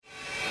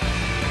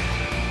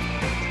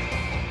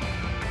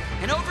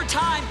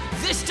time,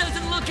 this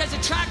doesn't look as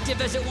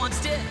attractive as it once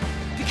did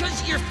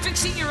because you're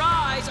fixing your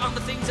eyes on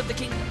the things of the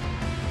kingdom.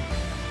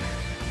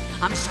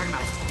 I'm just talking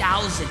about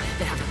 1,000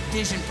 that have a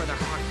vision for their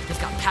heart. They've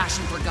got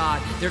passion for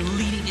God. They're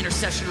leading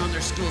intercession on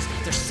their schools.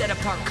 They're set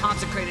apart,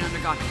 consecrated under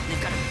God. And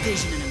they've got a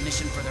vision and a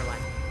mission for their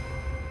life.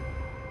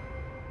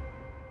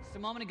 Just a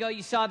moment ago,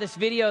 you saw this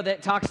video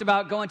that talks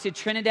about going to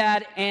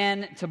Trinidad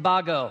and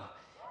Tobago.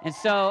 And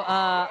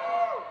so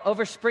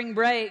over spring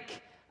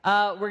break,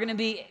 we're going to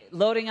be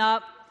loading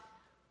up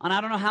on I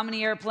don't know how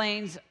many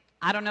airplanes.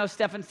 I don't know.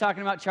 Stefan's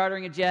talking about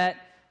chartering a jet.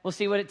 We'll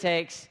see what it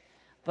takes.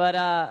 But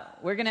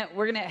we're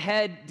gonna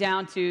head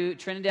down to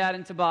Trinidad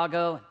and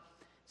Tobago.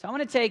 So I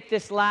want to take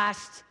this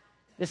last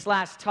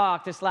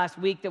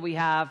week that we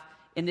have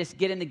in this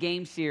Get in the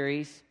Game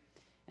series,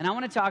 and I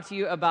want to talk to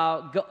you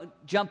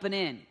about jumping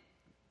in,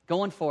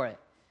 going for it.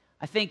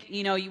 I think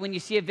when you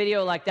see a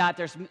video like that,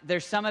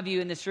 there's some of you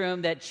in this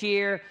room that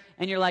cheer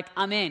and you're like,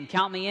 I'm in,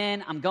 count me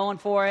in, I'm going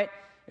for it.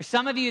 There's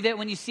some of you that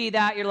when you see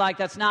that, you're like,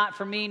 that's not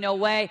for me, no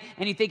way,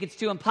 and you think it's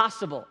too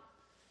impossible.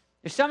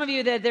 There's some of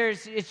you that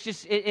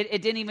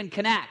it didn't even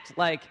connect.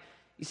 Like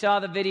you saw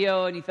the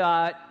video and you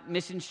thought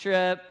mission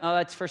trip, oh,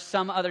 it's for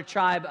some other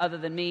tribe other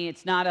than me.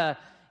 It's not an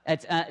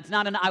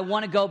I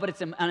want to go, but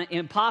it's an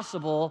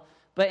impossible.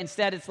 But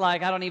instead, it's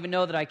like I don't even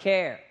know that I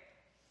care.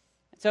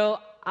 So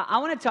I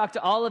want to talk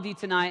to all of you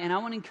tonight, and I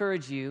want to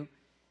encourage you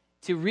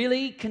to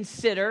really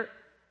consider,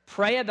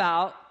 pray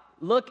about,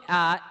 look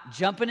at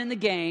jumping in the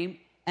game,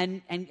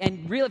 and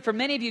really for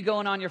many of you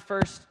going on your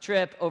first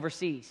trip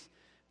overseas.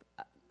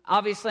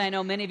 Obviously, I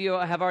know many of you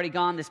have already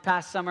gone this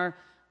past summer.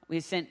 We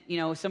sent,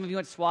 some of you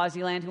went to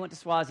Swaziland. Who went to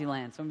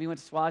Swaziland? Some of you went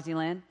to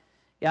Swaziland.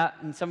 Yeah,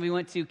 and some of you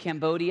went to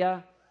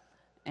Cambodia.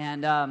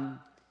 And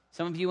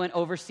some of you went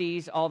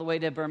overseas all the way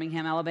to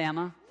Birmingham,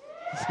 Alabama.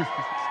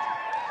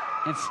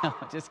 And so,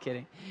 just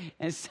kidding.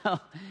 And so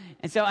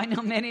I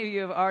know many of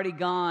you have already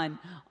gone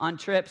on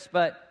trips,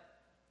 but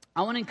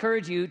I want to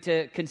encourage you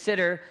to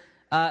consider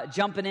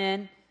jumping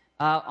in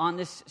on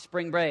this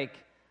spring break.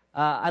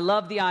 I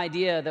love the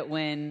idea that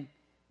when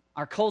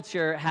our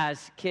culture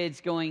has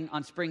kids going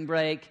on spring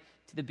break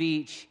to the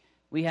beach,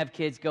 we have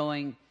kids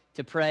going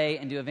to pray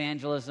and do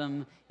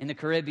evangelism in the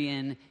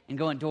Caribbean and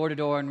going door to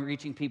door and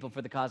reaching people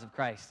for the cause of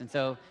Christ. And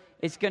so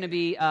it's going to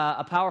be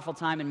a powerful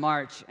time in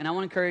March, and I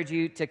want to encourage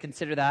you to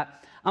consider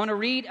that. I want to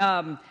read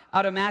out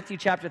of Matthew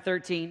chapter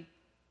 13.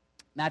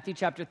 Matthew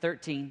chapter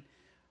 13,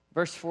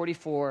 verse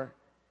 44.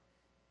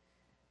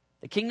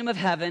 The kingdom of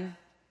heaven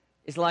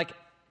is like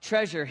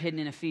treasure hidden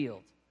in a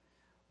field.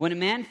 When a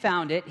man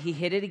found it, he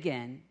hid it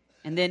again,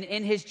 and then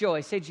in his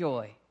joy, say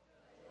joy.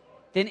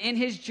 Then in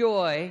his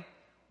joy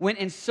went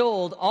and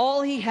sold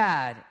all he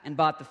had and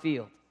bought the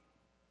field.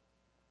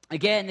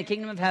 Again, the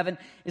kingdom of heaven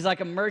is like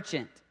a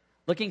merchant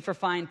looking for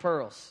fine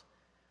pearls.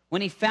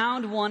 When he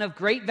found one of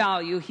great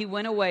value, he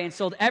went away and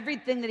sold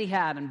everything that he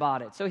had and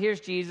bought it. So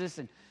here's Jesus,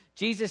 and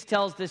Jesus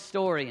tells this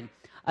story. And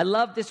I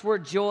love this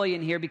word joy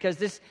in here because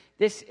this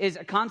is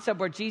a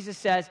concept where Jesus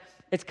says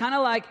it's kind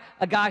of like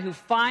a guy who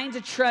finds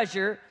a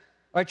treasure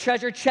or a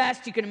treasure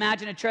chest. You can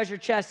imagine a treasure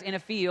chest in a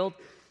field.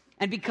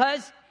 And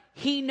because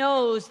he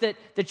knows that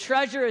the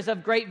treasure is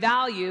of great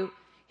value,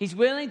 he's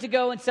willing to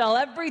go and sell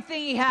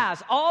everything he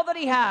has, all that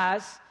he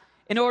has,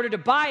 in order to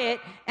buy it.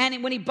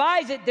 And when he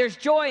buys it, there's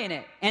joy in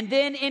it. And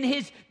then in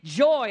his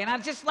joy, and I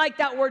just like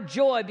that word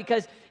joy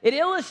because it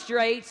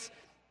illustrates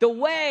the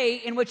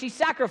way in which he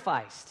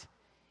sacrificed.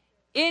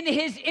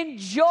 In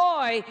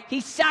joy,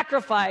 he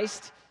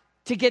sacrificed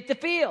to get the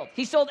field.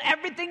 He sold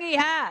everything he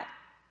had.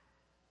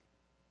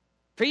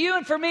 For you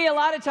and for me, a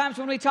lot of times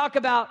when we talk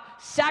about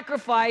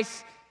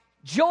sacrifice,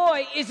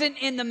 joy isn't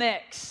in the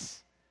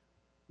mix.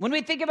 When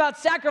we think about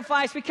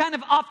sacrifice, we kind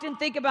of often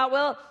think about,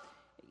 well,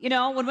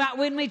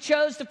 when we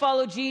chose to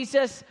follow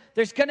Jesus,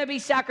 there's going to be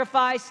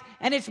sacrifice,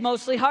 and it's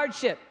mostly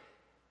hardship.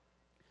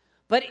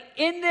 But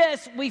in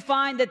this, we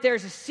find that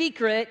there's a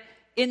secret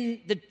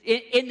in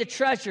the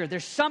treasure.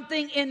 There's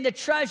something in the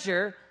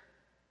treasure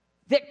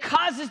that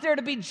causes there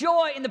to be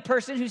joy in the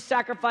person who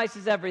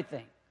sacrifices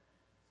everything.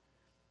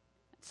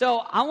 So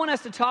I want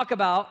us to talk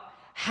about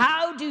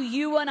how do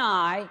you and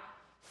I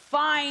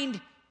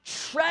find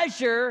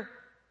treasure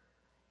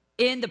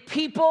in the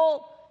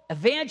people,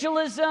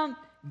 evangelism,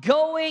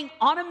 going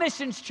on a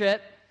missions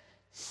trip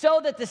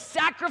so that the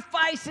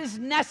sacrifices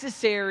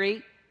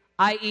necessary,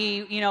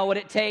 i.e., what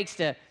it takes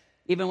to,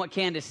 even what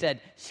Candace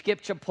said,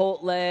 skip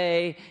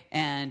Chipotle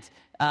and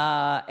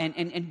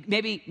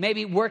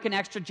maybe work an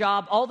extra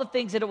job, all the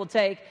things that it will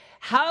take.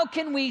 How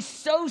can we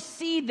so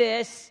see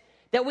this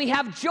that we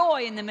have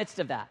joy in the midst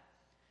of that?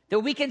 That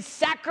we can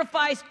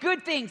sacrifice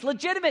good things,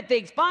 legitimate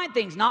things, fine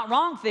things, not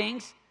wrong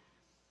things.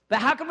 But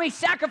how can we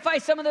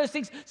sacrifice some of those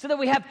things so that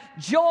we have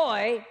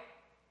joy,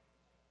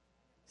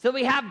 so that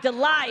we have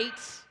delight?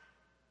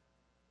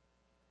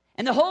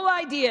 And the whole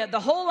idea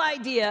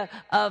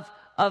of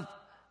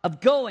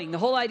going, the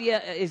whole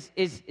idea is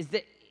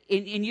that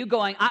in you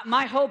going,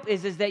 my hope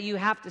is that you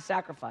have to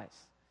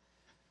sacrifice.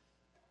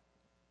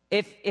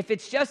 If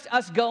it's just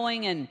us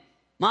going and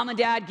mom and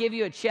dad give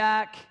you a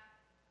check,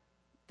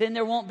 then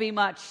there won't be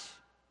much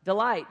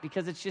delight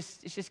because it's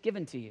just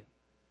given to you.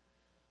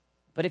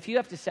 But if you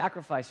have to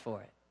sacrifice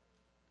for it,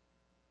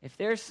 if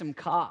there's some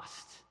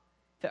cost,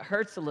 if it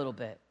hurts a little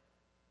bit,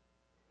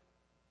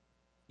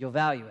 you'll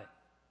value it.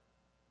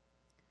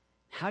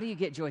 How do you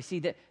get joy? See,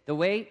 the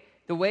way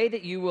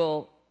that you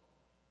will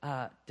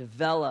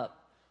develop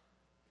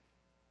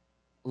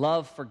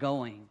love for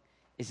going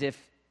is if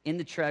in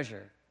the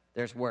treasure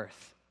there's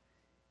worth.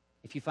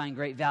 If you find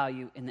great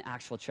value in the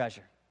actual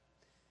treasure.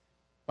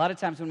 A lot of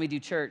times when we do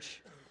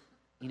church,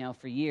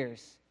 for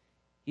years,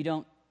 you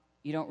don't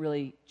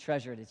really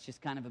treasure it. It's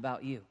just kind of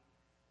about you.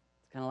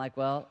 It's kind of like,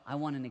 well, I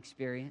want an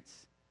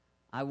experience.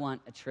 I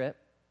want a trip.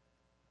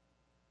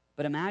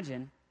 But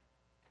imagine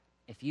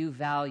if you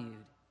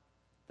valued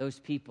those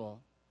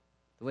people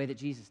the way that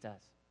Jesus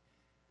does.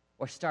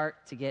 Or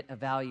start to get a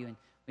value. And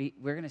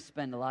we're going to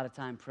spend a lot of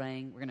time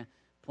praying. We're going to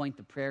point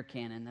the prayer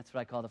cannon. That's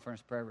what I call the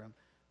Furnace Prayer Room.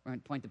 We're going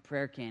to point the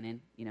prayer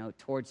cannon,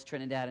 towards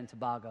Trinidad and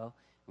Tobago.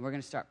 And we're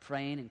going to start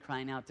praying and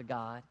crying out to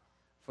God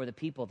for the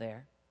people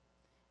there.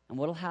 And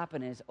what will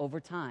happen is, over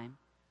time,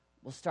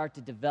 we'll start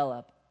to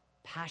develop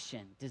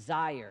passion,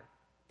 desire,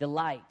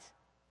 delight.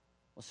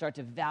 We'll start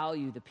to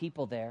value the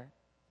people there.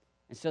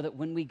 And so that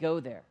when you go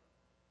there,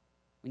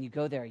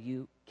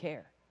 you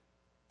care.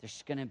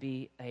 There's going to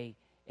be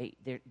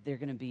they're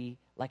going to be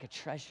like a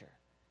treasure.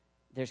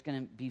 There's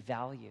going to be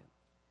value.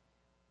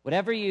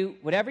 Whatever you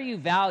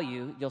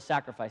value, you'll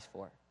sacrifice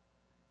for,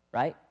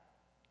 right?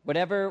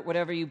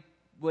 Whatever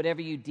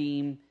you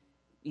deem,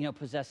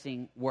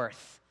 possessing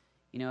worth.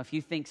 If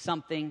you think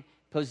something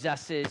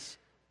possesses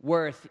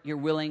worth, you're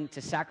willing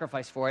to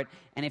sacrifice for it.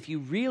 And if you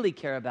really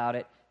care about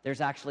it,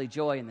 there's actually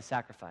joy in the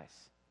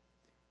sacrifice.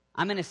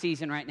 I'm in a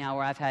season right now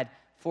where I've had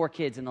 4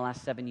 kids in the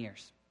last 7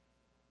 years.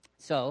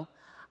 So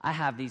I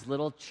have these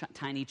little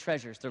tiny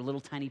treasures. They're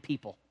little tiny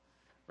people,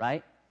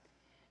 right?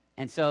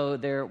 And so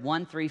they're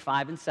 1, 3,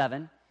 5, and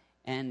 7.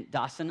 And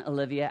Dawson,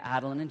 Olivia,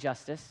 Adeline, and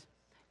Justice.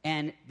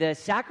 And the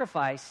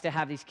sacrifice to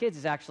have these kids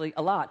is actually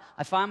a lot.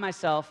 I find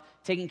myself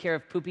taking care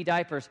of poopy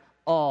diapers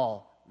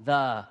all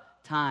the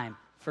time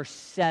for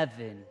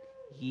 7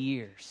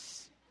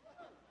 years.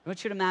 I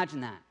want you to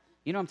imagine that.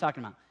 You know what I'm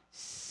talking about.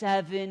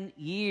 7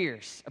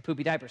 years of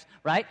poopy diapers,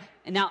 right?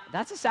 And now,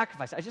 that's a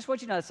sacrifice. I just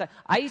want you to know that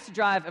I used to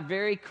drive a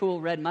very cool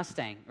red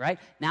Mustang, right?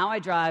 Now I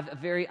drive a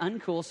very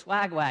uncool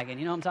swag wagon.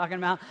 You know what I'm talking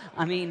about?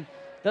 I mean,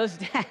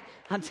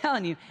 I'm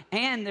telling you,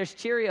 and there's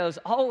Cheerios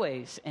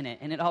always in it,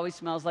 and it always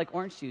smells like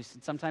orange juice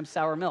and sometimes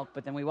sour milk,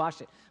 but then we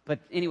wash it. But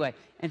anyway,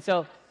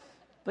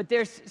 but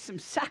there's some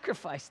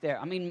sacrifice there.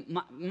 I mean,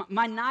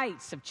 my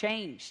nights have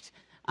changed.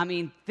 I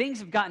mean, things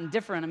have gotten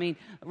different. I mean,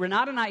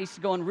 Renata and I used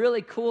to go on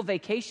really cool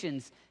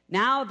vacations.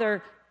 Now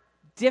they're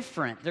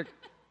different.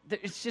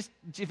 It's just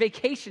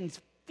vacations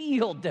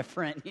feel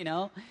different,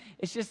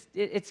 It's just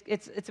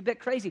it's a bit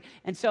crazy.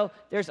 And so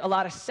there's a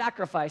lot of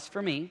sacrifice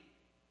for me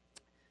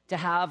to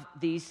have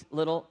these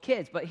little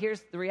kids. But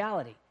here's the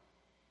reality.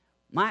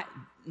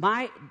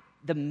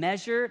 The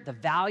measure, the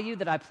value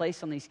that I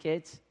place on these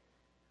kids,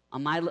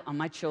 on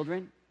my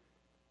children,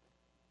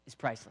 is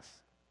priceless.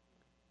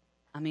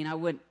 I mean,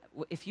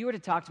 if you were to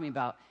talk to me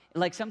about,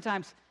 like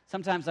sometimes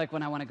like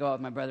when I want to go out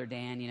with my brother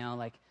Dan,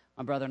 like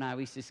my brother and I,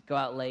 we used to go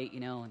out late,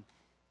 and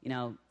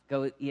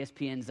go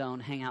ESPN Zone,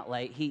 hang out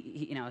late.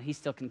 He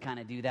still can kind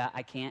of do that.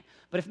 I can't.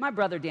 But if my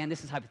brother Dan,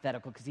 this is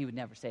hypothetical because he would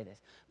never say this,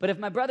 but if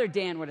my brother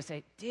Dan were to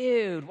say,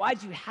 dude,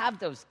 why'd you have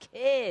those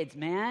kids,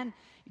 man?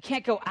 You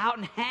can't go out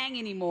and hang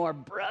anymore,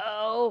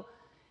 bro.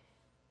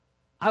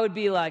 I would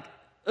be like,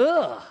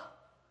 ugh.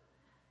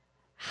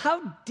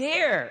 How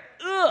dare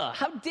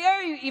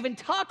you even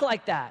talk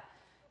like that?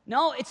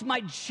 No, it's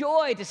my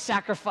joy to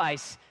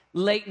sacrifice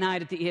late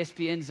night at the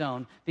ESPN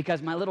Zone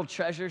because my little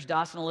treasures,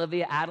 Dawson,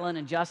 Olivia, Adeline,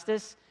 and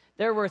Justice,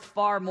 they're worth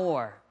far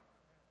more.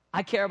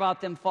 I care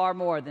about them far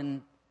more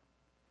than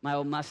my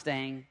old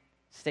Mustang,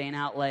 staying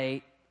out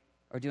late,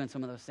 or doing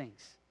some of those things,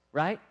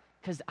 right?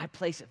 Because I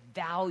place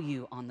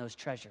value on those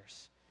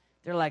treasures.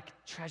 They're like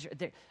treasure.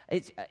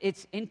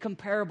 It's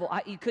incomparable.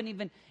 You couldn't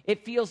even.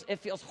 It feels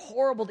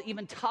horrible to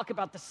even talk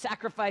about the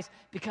sacrifice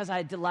because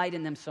I delight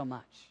in them so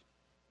much.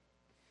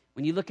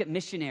 When you look at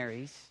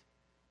missionaries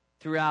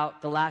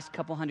throughout the last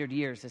couple hundred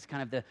years, as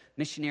kind of the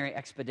missionary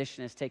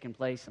expedition has taken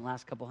place in the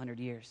last couple hundred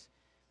years,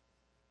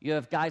 you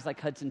have guys like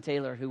Hudson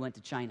Taylor who went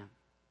to China,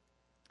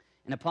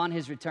 and upon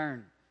his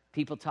return,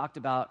 people talked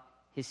about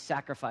his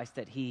sacrifice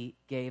that he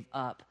gave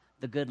up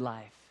the good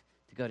life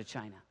to go to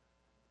China.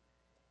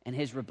 And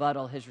his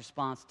rebuttal, his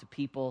response to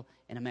people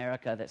in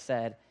America that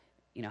said,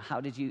 how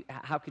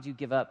could you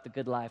give up the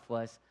good life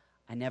was,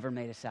 I never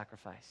made a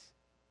sacrifice.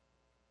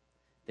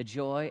 The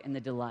joy and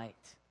the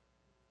delight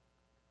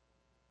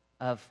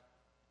of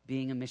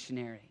being a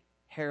missionary,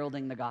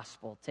 heralding the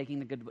gospel, taking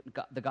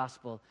the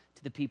gospel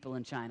to the people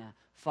in China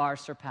far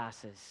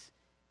surpasses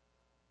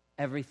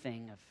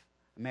everything of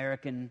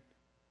American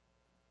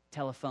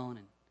telephone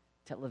and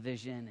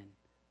television and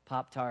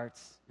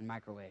Pop-Tarts and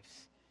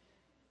microwaves.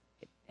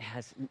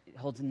 It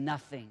holds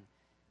nothing.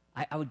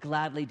 I would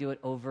gladly do it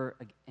over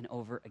and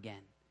over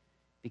again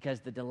because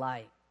the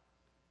delight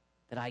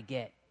that I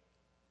get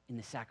in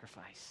the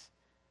sacrifice.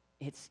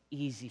 It's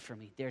easy for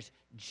me. There's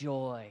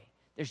joy.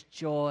 There's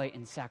joy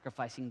in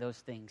sacrificing those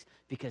things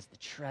because the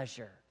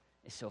treasure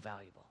is so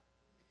valuable,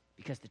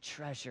 because the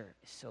treasure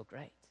is so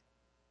great.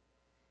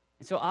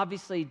 And so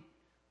obviously,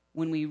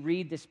 when we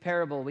read this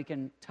parable, we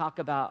can talk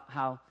about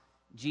how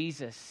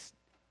Jesus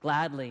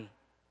gladly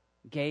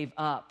gave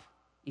up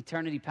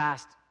eternity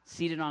past,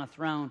 seated on a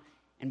throne,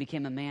 and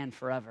became a man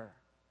forever.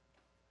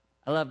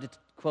 I love to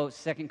quote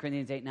 2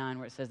 Corinthians 8:9,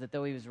 where it says that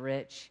though he was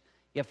rich,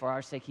 yet for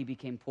our sake he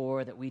became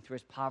poor, that we through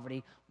his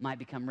poverty might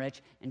become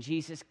rich. And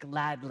Jesus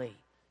gladly,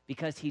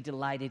 because he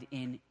delighted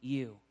in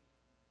you,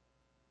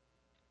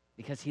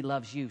 because he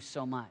loves you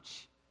so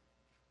much,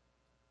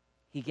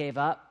 he gave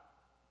up,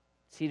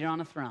 seated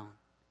on a throne,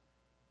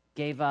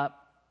 gave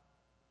up,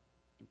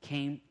 and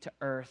came to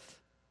earth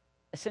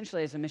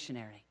essentially as a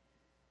missionary,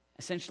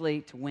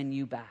 essentially to win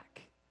you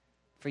back,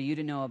 for you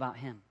to know about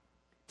him,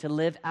 to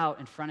live out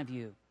in front of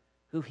you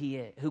who he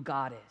is, who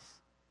God is.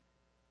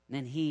 And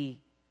then he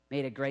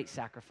made a great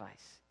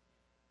sacrifice.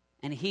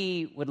 And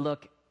he would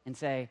look and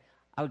say,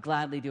 I would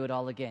gladly do it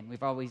all again. We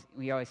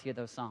always hear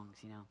those songs,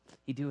 you know.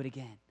 He'd do it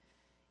again.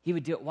 He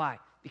would do it. Why?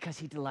 Because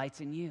he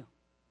delights in you.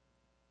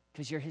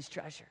 Because you're his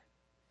treasure.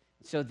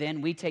 So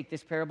then we take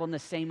this parable and the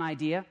same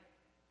idea.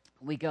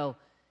 We go,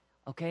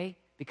 okay,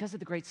 because of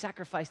the great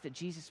sacrifice that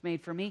Jesus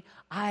made for me,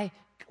 I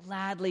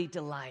gladly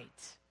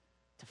delight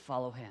to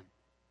follow him.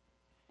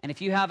 And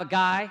if you have a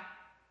guy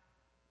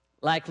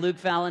like Luke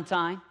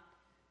Valentine,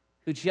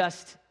 who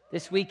just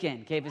this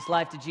weekend gave his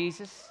life to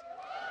Jesus,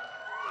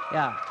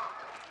 yeah.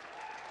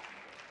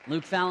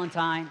 Luke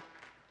Valentine,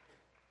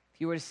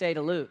 if you were to say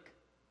to Luke,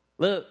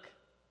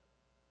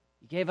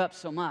 you gave up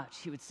so much,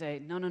 he would say,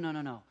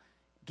 no.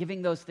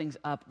 Giving those things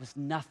up was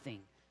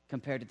nothing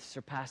compared to the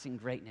surpassing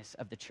greatness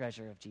of the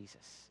treasure of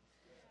Jesus.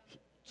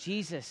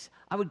 Jesus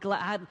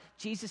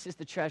is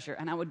the treasure,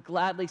 and I would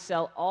gladly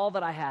sell all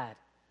that I had.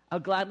 I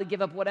would gladly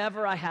give up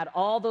whatever I had,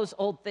 all those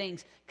old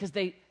things, because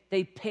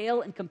they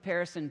pale in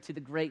comparison to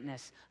the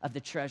greatness of the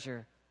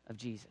treasure of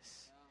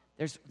Jesus.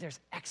 There's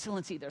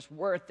excellency, there's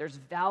worth, there's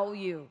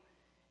value.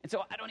 And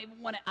so I don't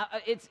even want to,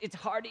 it's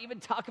hard to even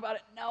talk about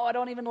it. No, I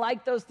don't even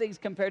like those things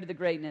compared to the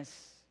greatness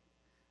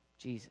of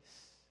Jesus.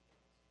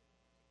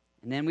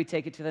 And then we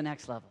take it to the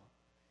next level,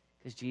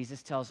 because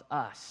Jesus tells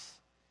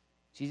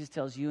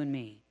you and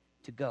me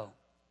to go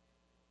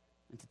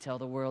and to tell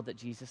the world that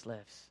Jesus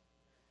lives,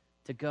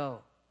 to go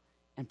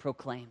and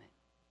proclaim it.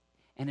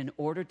 And in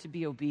order to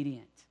be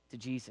obedient to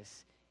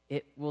Jesus,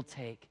 it will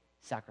take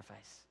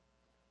sacrifice.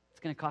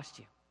 It's going to cost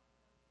you.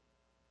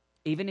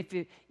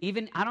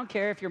 I don't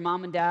care if your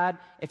mom and dad,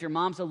 if your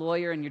mom's a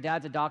lawyer and your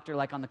dad's a doctor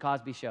like on the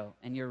Cosby Show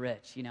and you're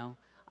rich, you know.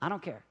 I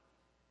don't care.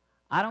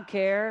 I don't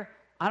care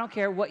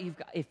what you've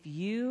got. If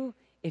you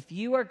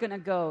are going to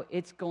go,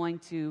 it's going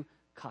to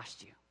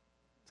cost you.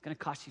 It's going to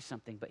cost you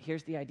something. But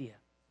here's the idea.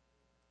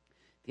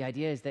 The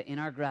idea is that in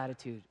our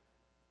gratitude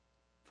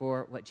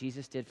for what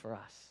Jesus did for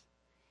us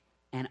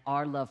and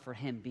our love for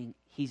him being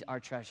he's our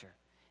treasure,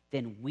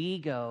 then we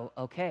go,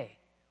 okay,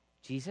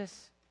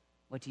 Jesus,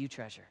 what do you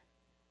treasure?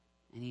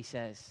 And he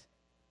says,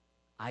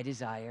 I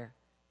desire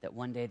that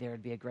one day there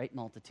would be a great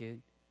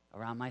multitude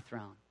around my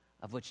throne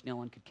of which no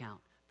one could count,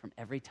 from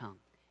every tongue,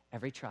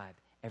 every tribe,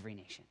 every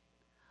nation.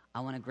 I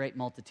want a great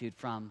multitude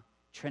from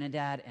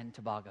Trinidad and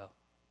Tobago,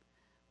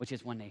 which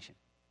is one nation.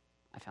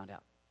 I found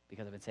out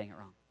because I've been saying it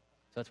wrong.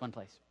 So it's one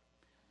place.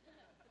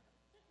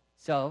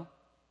 So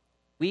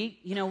we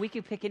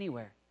could pick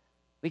anywhere.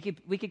 We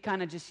could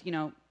kind of just,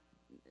 the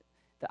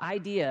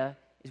idea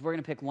is we're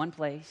going to pick one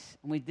place.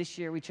 And this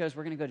year we chose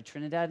we're going to go to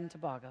Trinidad and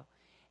Tobago.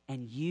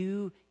 And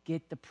you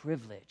get the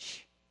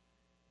privilege.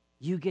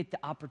 You get the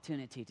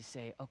opportunity to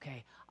say,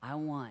 okay, I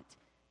want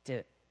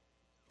to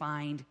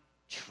find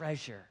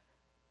treasure,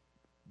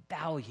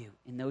 value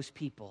in those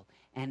people.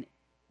 And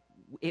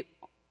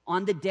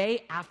on the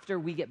day after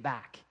we get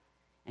back,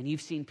 and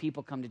you've seen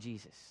people come to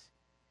Jesus,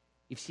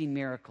 you've seen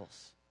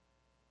miracles,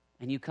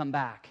 and you come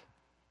back,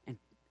 and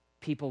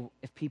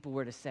if people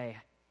were to say,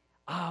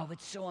 oh,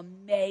 it's so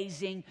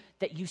amazing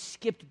that you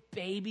skipped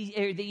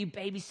that you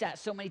babysat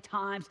so many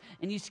times,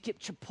 and you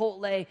skipped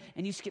Chipotle,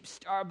 and you skipped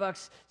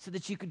Starbucks so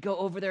that you could go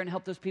over there and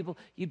help those people,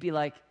 you'd be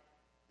like,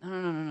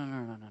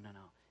 no.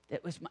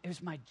 It was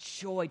my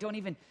joy.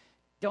 If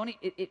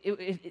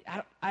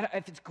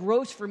it's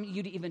gross for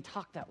you to even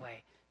talk that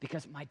way,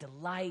 because my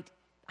delight,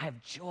 I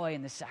have joy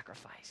in the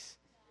sacrifice.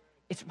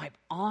 It's my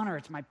honor.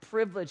 It's my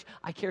privilege.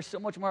 I care so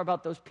much more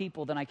about those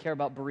people than I care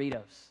about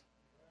burritos.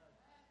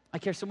 I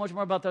care so much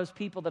more about those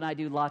people than I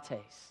do lattes.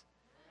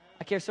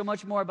 I care so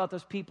much more about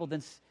those people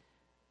than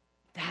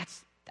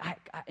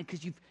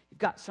because you've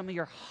got some of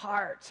your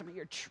heart, some of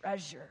your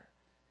treasure.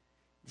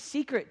 The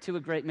secret to a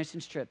great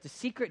missions trip, the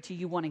secret to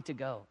you wanting to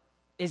go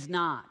is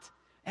not,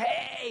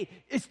 hey,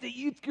 it's the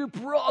youth group,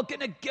 we're all going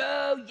to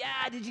go.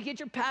 Yeah, did you get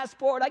your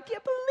passport? I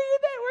can't believe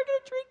it. We're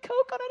going to drink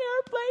Coke on an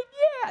airplane.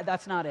 Yeah,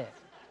 that's not it.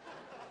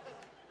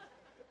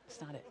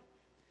 That's not it.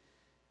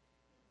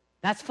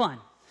 That's fun,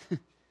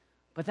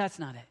 but that's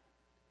not it.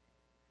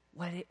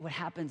 what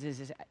happens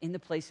is in the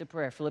place of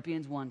prayer,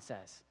 Philippians 1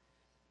 says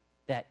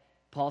that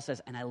Paul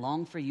says, and I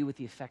long for you with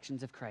the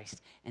affections of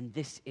Christ, and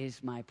this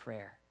is my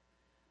prayer.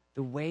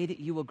 The way that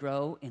you will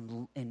grow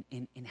in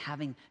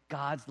having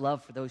God's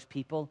love for those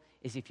people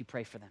is if you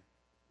pray for them.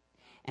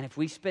 And if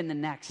we spend the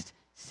next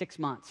 6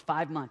 months,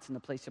 5 months in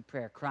the place of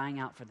prayer, crying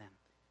out for them,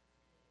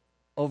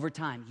 over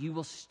time, you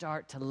will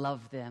start to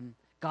love them.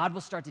 God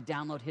will start to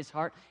download his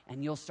heart,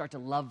 and you'll start to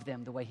love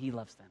them the way he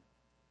loves them.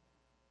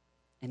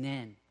 And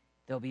then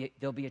they'll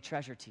be a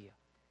treasure to you.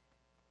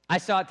 I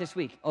saw it this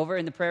week over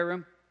in the prayer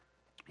room.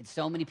 And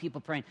so many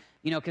people praying,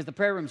 because the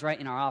prayer room's right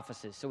in our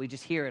offices, so we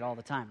just hear it all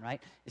the time,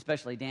 right?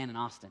 Especially Dan and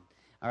Austin,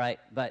 all right?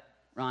 But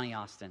Ronnie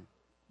Austin,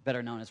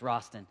 better known as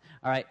Roston,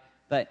 all right?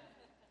 But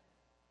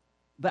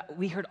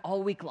we heard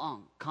all week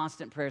long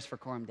constant prayers for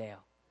Coram Deo,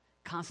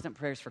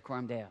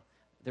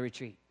 the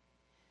retreat.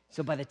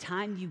 So by the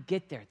time you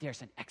get there,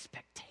 there's an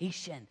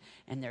expectation,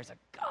 and there's a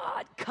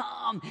God,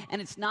 come.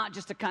 And it's not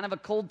just a kind of a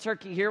cold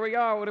turkey, here we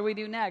are, what do we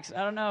do next?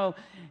 I don't know,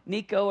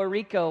 Nico or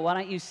Rico, why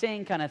don't you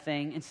sing kind of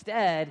thing.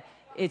 Instead,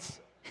 it's,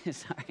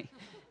 sorry,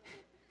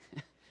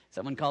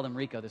 someone called him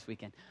Rico this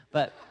weekend,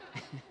 but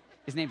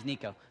his name's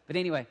Nico. But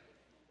anyway,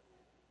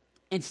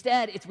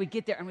 instead, it's we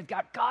get there, and we've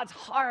got God's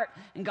heart,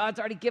 and God's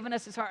already given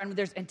us his heart, and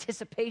there's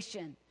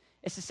anticipation.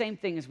 It's the same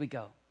thing as we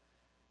go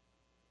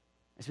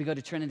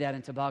to Trinidad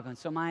and Tobago. And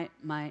so I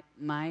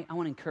want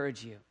to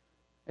encourage you.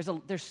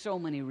 There's so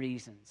many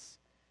reasons.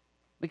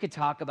 We could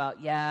talk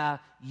about,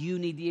 you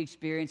need the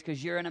experience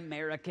because you're an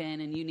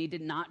American and you need to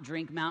not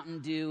drink Mountain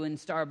Dew and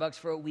Starbucks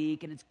for a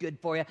week and it's good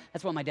for you.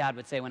 That's what my dad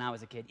would say when I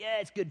was a kid. Yeah,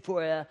 it's good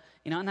for you.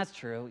 And that's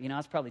true.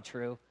 That's probably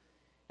true.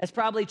 That's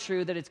probably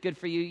true that it's good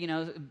for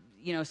you,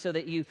 so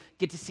that you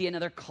get to see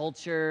another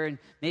culture, and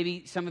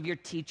maybe some of your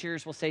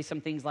teachers will say some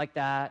things like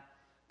that.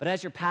 But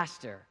as your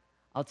pastor,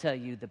 I'll tell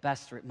you the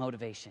best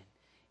motivation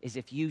is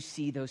if you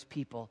see those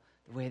people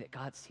the way that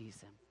God sees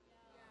them.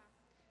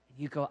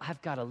 You go, I've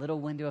got a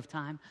little window of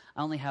time.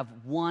 I only have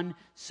one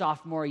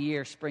sophomore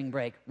year spring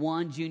break,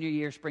 one junior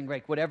year spring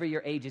break, whatever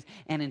your age is.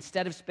 And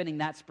instead of spending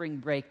that spring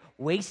break,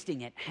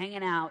 wasting it,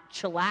 hanging out,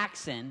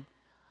 chillaxing,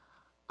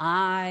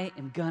 I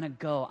am going to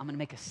go. I'm going to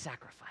make a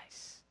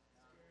sacrifice.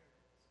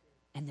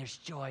 And there's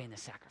joy in the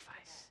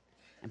sacrifice.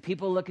 And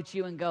people look at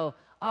you and go,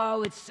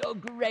 oh, it's so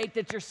great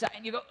that you're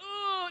and you go,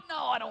 oh,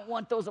 no, I don't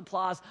want those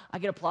applause. I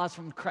get applause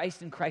from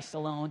Christ and Christ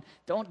alone.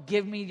 Don't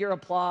give me your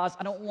applause.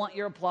 I don't want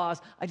your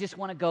applause. I just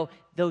want to go,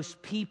 those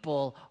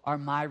people are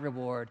my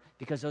reward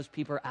because those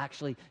people are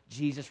actually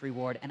Jesus'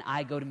 reward, and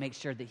I go to make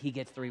sure that he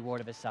gets the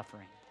reward of his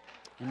suffering.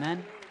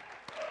 Amen?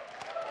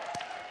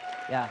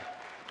 Yeah.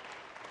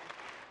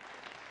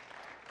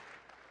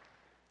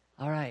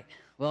 All right.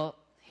 Well,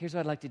 here's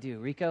what I'd like to do.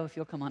 Rico, if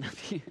you'll come on up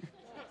here.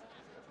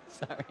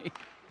 Sorry.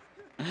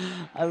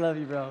 I love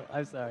you, bro.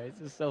 I'm sorry. It's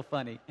just so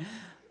funny.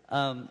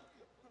 You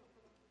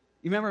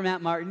remember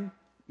Matt Martin?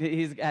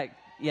 He's the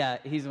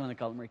one that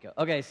called him Rico.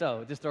 Okay,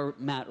 so just throw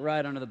Matt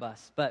right under the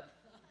bus. But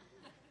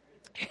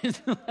here's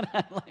what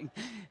I'd like.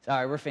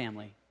 Sorry, we're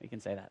family. We can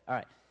say that. All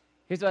right.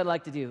 Here's what I'd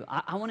like to do.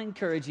 I want to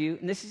encourage you,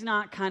 and this is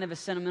not kind of a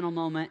sentimental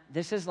moment.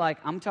 This is like,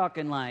 I'm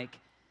talking like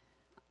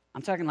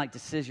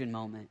decision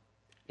moment.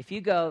 If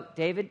you go,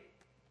 David,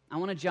 I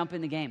want to jump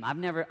in the game. I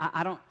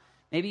don't.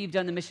 Maybe you've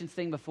done the missions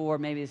thing before.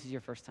 Maybe this is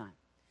your first time.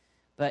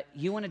 But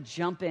you want to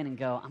jump in and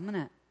go, I'm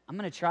gonna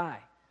try.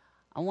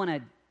 I'm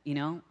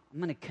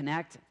gonna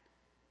connect.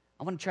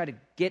 I want to try to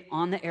get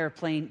on the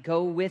airplane,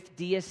 go with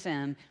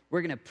DSM.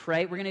 We're going to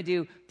pray. We're going to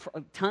do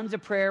tons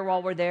of prayer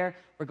while we're there.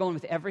 We're going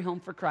with Every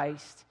Home for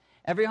Christ.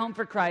 Every Home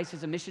for Christ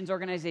is a missions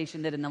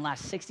organization that in the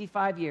last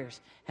 65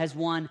 years has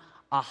won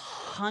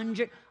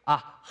 100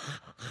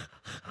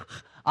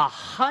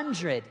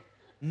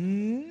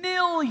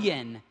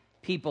 million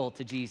people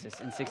to Jesus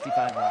in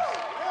 65 years.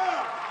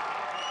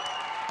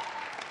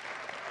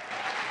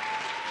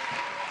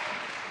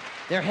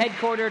 They're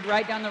headquartered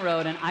right down the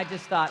road, and I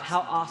just thought, how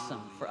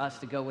awesome for us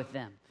to go with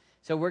them.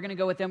 So we're going to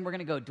go with them. We're going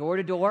to go door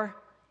to door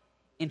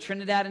in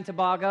Trinidad and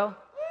Tobago,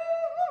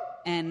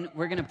 and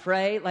we're going to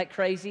pray like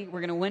crazy.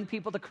 We're going to win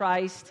people to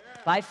Christ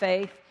by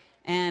faith,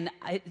 and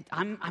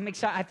I'm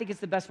excited. I think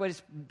it's the best way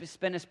to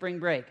spend a spring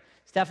break.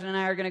 Stephen and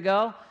I are going to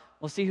go.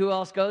 We'll see who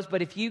else goes.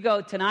 But if you go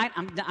tonight,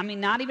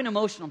 not even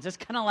emotional, just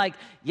kind of like,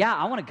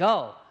 I want to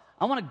go.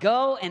 I want to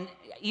go, and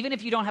even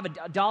if you don't have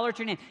a dollar to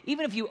your name,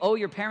 even if you owe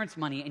your parents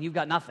money and you've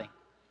got nothing,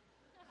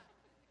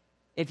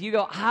 if you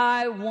go,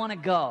 I want to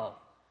go,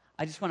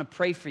 I just want to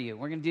pray for you.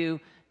 We're going to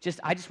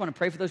I just want to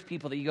pray for those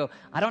people that you go,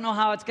 I don't know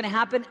how it's going to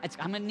happen.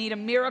 I'm going to need a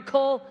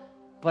miracle,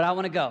 but I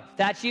want to go. If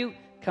that's you,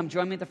 come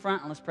join me at the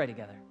front and let's pray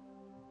together.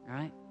 All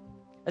right?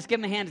 Let's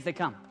give them a hand as they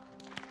come.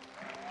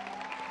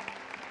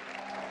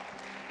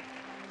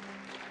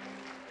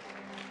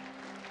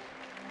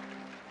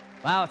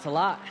 Wow, it's a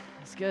lot.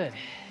 It's good.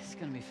 It's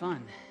going to be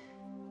fun.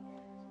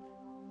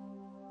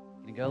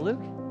 You go, Luke?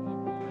 All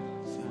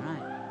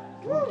right.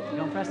 Come on. You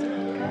going,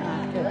 Preston? All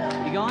right,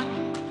 good. You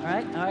going? All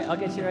right. I'll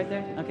get you right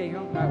there. Okay, you're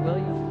going. All right, will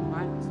you?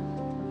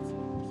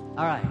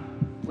 All right.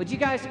 Would you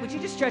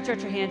just stretch out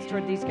your hands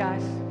toward these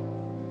guys?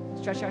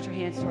 Stretch out your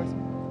hands towards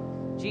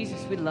him.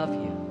 Jesus, we love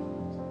you.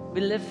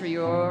 We live for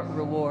your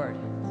reward.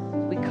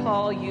 We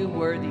call you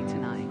worthy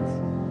tonight.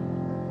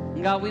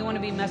 And God, we want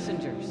to be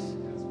messengers.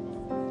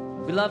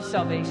 We love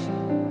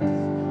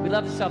salvation. We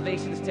love the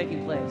salvation that's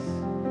taking place.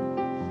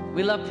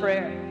 We love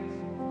prayer.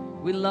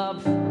 We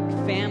love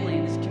family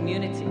in this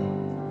community.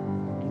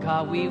 And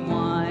God, we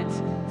want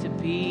to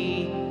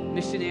be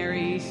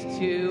missionaries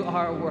to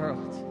our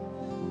world.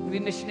 We be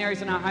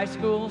missionaries in our high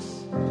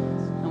schools,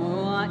 and we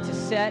want to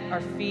set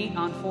our feet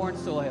on foreign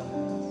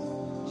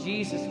soil.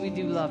 Jesus, we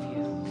do love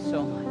you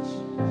so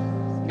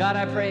much. God,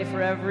 I pray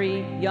for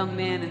every young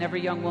man and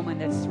every young woman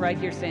that's right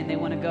here saying they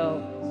want to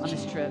go on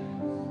this trip.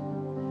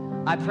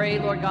 I pray,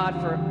 Lord God,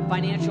 for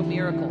financial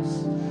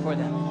miracles for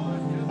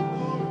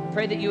them.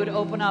 Pray that you would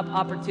open up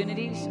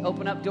opportunities,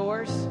 open up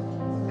doors.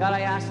 God,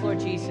 I ask, Lord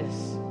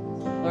Jesus,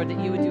 Lord, that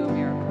you would do a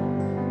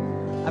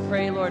miracle. I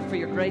pray, Lord, for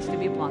your grace to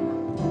be upon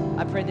them.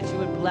 I pray that you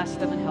would bless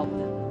them and help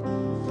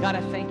them. God,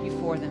 I thank you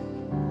for them.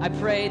 I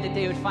pray that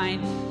they would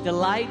find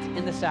delight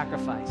in the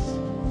sacrifice,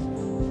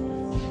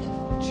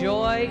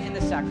 joy in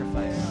the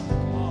sacrifice.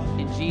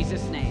 In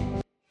Jesus'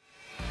 name.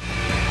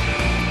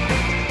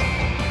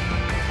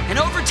 And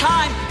over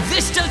time,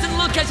 this doesn't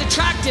look as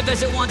attractive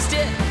as it once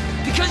did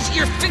because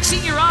you're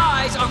fixing your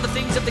eyes on the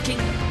things of the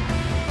kingdom.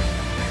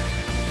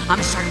 I'm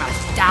just talking about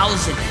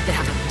 1,000 that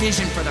have a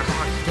vision for their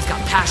heart. They've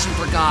got passion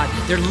for God.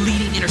 They're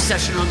leading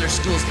intercession on their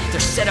schools. They're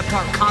set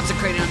apart,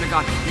 consecrated under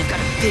God. And they've got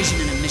a vision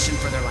and a mission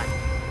for their life.